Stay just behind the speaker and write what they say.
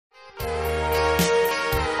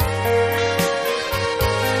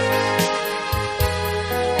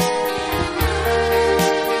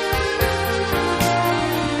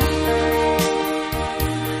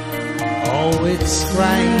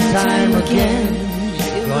again,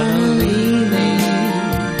 you're gonna leave me.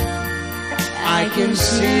 I can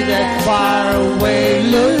see that faraway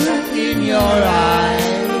look in your eyes.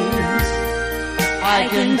 I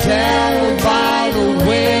can tell by the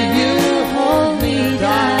way you hold me,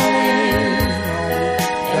 darling,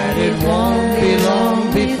 that it won't be long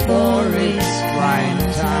before it's crying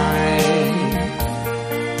time.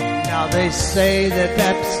 Now they say that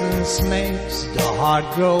absence makes the heart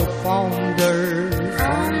grow fonder,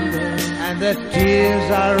 and that tears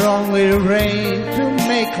are only rain to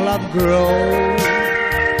make love grow.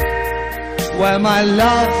 Well, my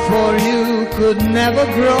love for you could never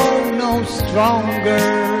grow no stronger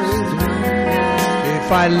if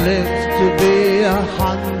I lived to be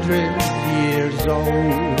 100 years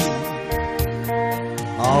old.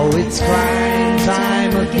 Oh, it's crying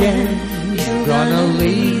time again, you're gonna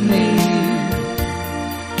leave me.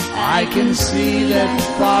 I can see that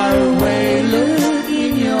faraway look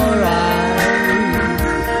in your eyes.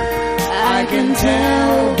 I can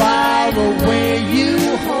tell by the way you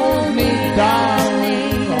hold me,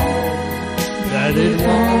 darling, that it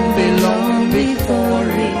won't be long before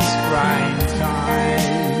it's crying time.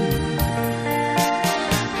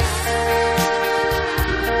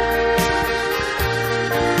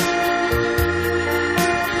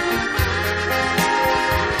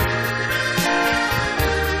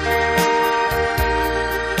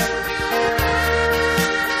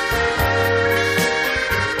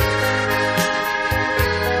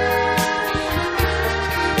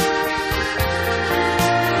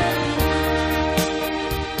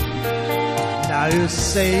 You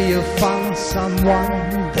say you found someone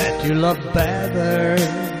that you love better.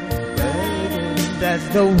 That's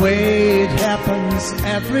the way it happens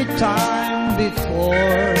every time before.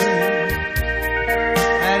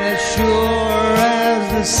 And as sure as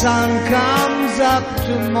the sun comes up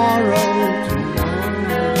tomorrow,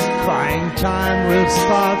 crying time will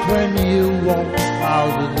start when you walk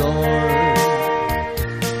out the door.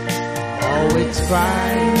 Oh, it's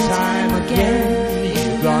crying time again,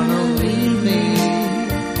 you're gonna leave me.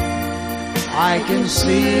 I can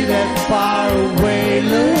see that faraway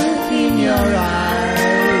look in your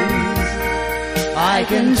eyes. I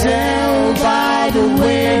can tell by the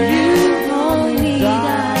way you hold me,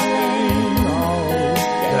 darling,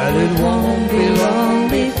 that it won't be long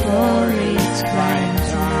before it's crying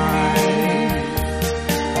time.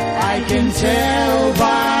 I can tell